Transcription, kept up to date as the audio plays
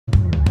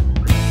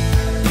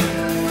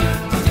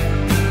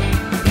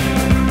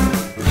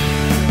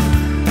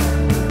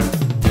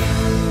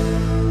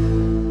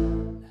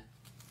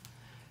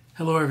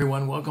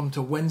everyone. Welcome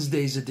to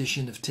Wednesday's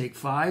edition of Take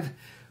 5.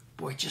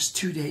 Boy, just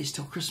 2 days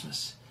till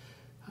Christmas.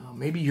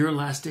 Maybe your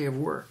last day of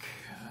work.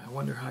 I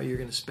wonder how you're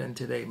going to spend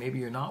today. Maybe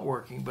you're not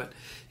working, but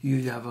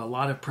you have a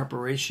lot of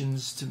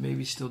preparations to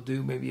maybe still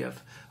do. Maybe you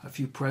have a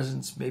few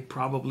presents, maybe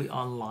probably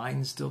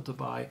online still to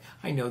buy.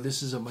 I know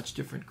this is a much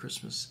different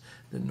Christmas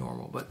than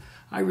normal, but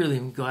I really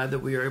am glad that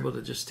we are able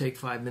to just take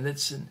 5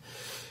 minutes and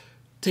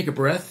take a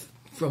breath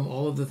from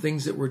all of the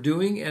things that we're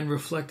doing and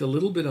reflect a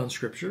little bit on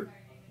Scripture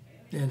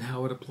and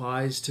how it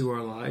applies to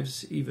our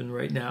lives even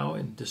right now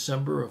in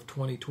December of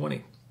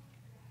 2020.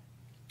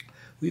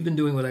 We've been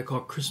doing what I call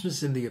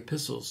Christmas in the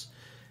Epistles,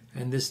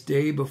 and this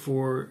day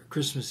before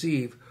Christmas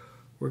Eve,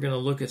 we're going to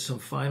look at some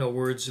final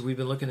words. We've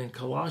been looking in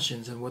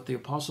Colossians and what the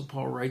Apostle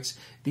Paul writes,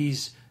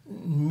 these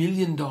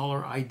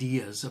million-dollar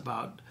ideas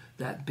about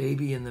that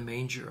baby in the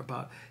manger,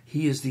 about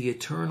He is the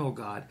eternal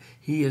God.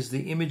 He is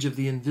the image of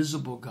the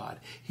invisible God.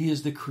 He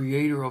is the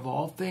creator of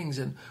all things,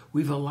 and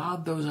we've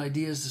allowed those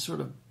ideas to sort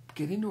of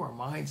get into our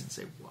minds and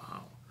say,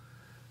 wow.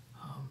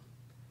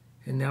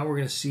 And now we're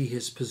going to see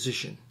His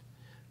position,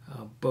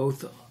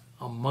 both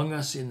among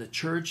us in the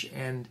church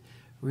and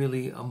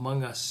really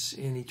among us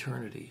in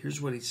eternity.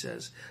 Here's what he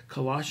says,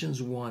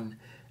 Colossians 1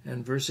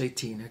 and verse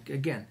 18.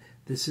 Again,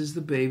 this is the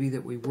baby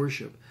that we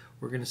worship.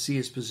 We're going to see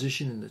His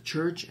position in the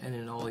church and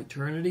in all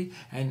eternity,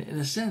 and in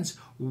a sense,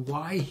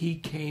 why He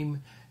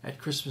came at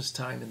Christmas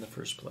time in the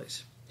first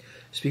place.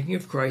 Speaking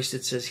of Christ,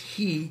 it says,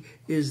 He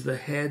is the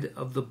head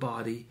of the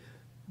body,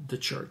 the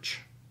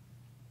church.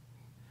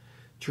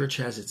 Church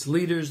has its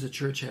leaders, the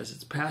church has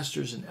its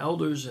pastors and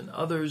elders and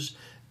others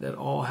that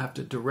all have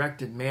to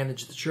direct and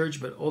manage the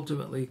church, but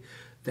ultimately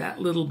that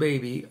little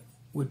baby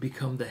would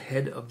become the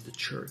head of the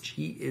church.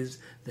 He is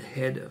the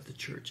head of the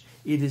church.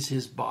 It is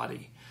His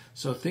body.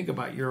 So think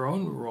about your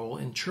own role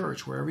in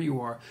church, wherever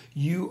you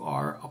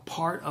are a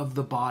part of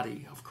the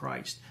body of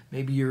Christ.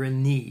 Maybe you're a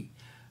knee.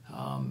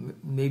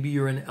 Maybe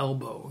you're an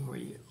elbow, where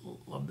you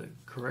love to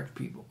correct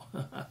people.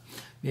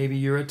 Maybe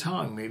you're a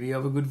tongue. Maybe you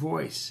have a good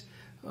voice.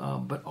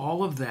 But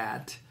all of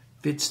that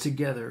fits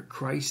together.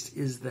 Christ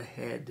is the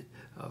head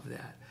of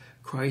that.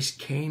 Christ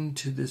came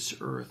to this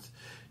earth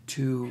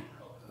to,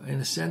 in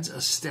a sense,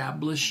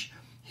 establish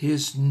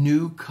His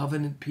new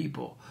covenant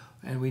people.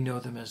 And we know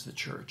them as the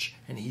church.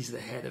 And He's the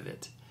head of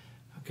it.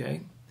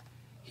 Okay?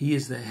 He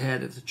is the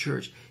head of the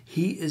church.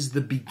 He is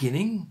the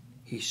beginning.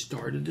 He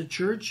started the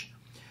church.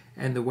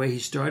 And the way He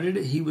started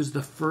it, He was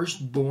the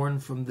firstborn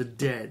from the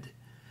dead,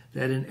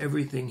 that in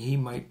everything He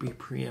might be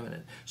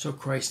preeminent. So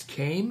Christ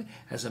came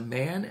as a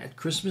man at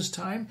Christmas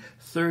time.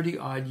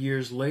 30-odd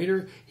years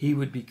later, He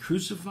would be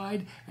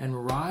crucified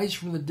and rise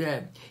from the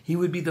dead. He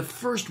would be the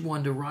first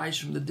one to rise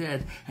from the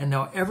dead. And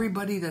now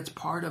everybody that's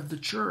part of the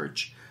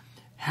church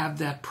have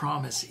that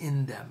promise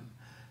in them.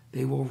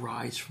 They will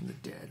rise from the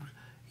dead.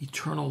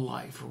 Eternal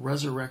life,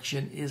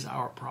 resurrection is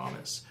our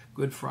promise.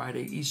 Good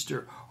Friday,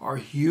 Easter are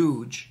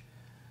huge.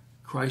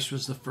 Christ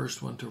was the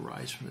first one to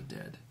rise from the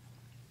dead.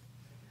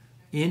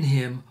 In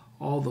Him,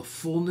 all the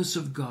fullness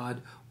of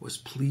God was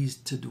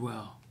pleased to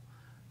dwell.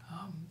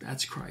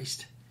 That's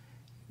Christ.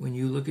 When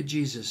you look at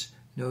Jesus,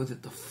 know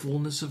that the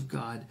fullness of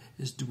God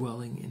is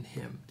dwelling in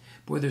Him.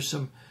 Boy, there's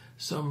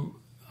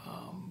some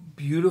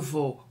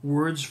beautiful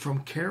words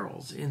from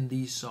carols in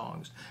these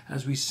songs.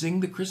 As we sing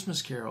the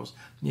Christmas carols,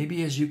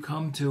 maybe as you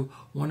come to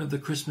one of the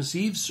Christmas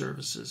Eve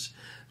services,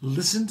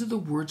 listen to the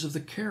words of the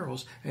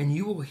carols and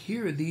you will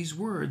hear these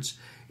words.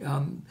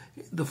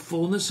 The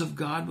fullness of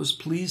God was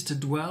pleased to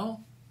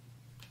dwell.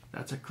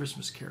 That's a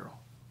Christmas carol.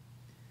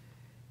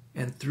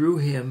 And through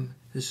Him,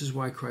 this is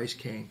why Christ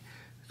came.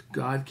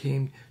 God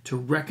came to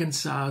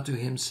reconcile to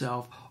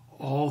Himself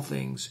all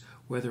things,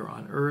 whether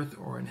on earth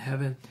or in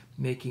heaven,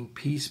 making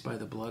peace by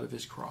the blood of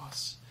His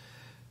cross.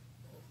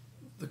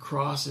 The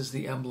cross is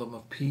the emblem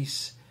of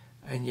peace,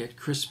 and yet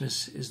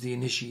Christmas is the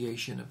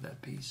initiation of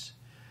that peace.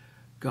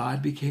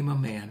 God became a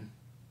man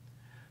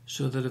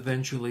so that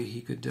eventually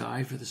He could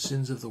die for the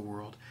sins of the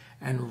world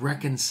and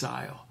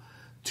reconcile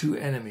two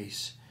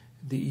enemies,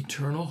 the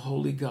eternal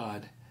holy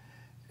God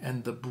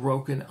and the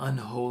broken,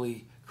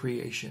 unholy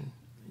creation.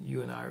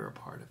 You and I are a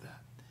part of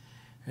that.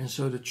 And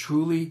so to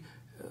truly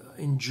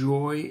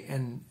enjoy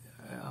and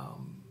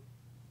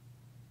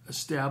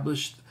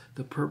establish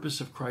the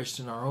purpose of Christ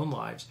in our own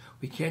lives,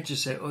 we can't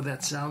just say, oh,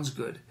 that sounds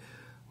good.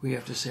 We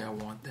have to say, I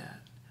want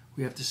that.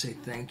 We have to say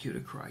thank you to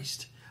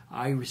Christ.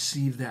 I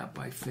receive that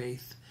by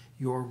faith,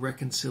 your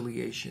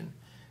reconciliation,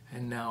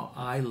 and now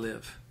I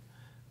live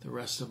the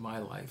rest of my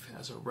life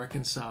as a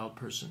reconciled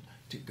person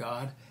to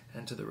God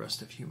and to the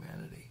rest of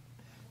humanity.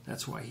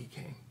 That's why He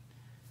came.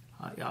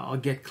 I'll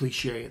get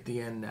cliche at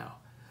the end now.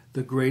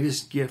 The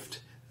greatest gift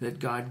that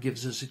God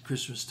gives us at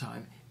Christmas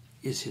time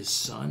is His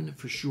Son,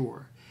 for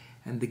sure.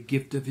 And the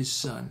gift of His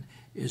Son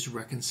is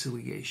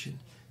reconciliation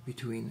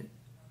between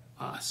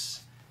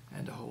us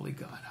and a holy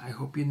God. I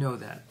hope you know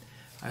that.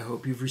 I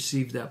hope you've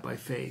received that by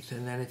faith.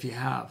 And then if you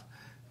have,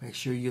 make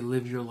sure you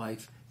live your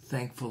life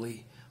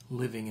thankfully,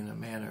 living in a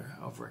manner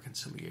of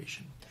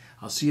reconciliation.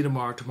 I'll see you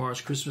tomorrow.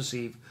 Tomorrow's Christmas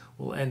Eve.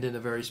 We'll end in a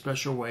very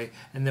special way,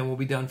 and then we'll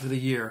be done for the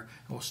year,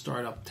 and we'll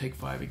start up Take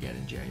 5 again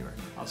in January.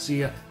 I'll see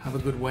you. Have a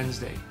good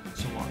Wednesday.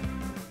 So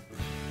long.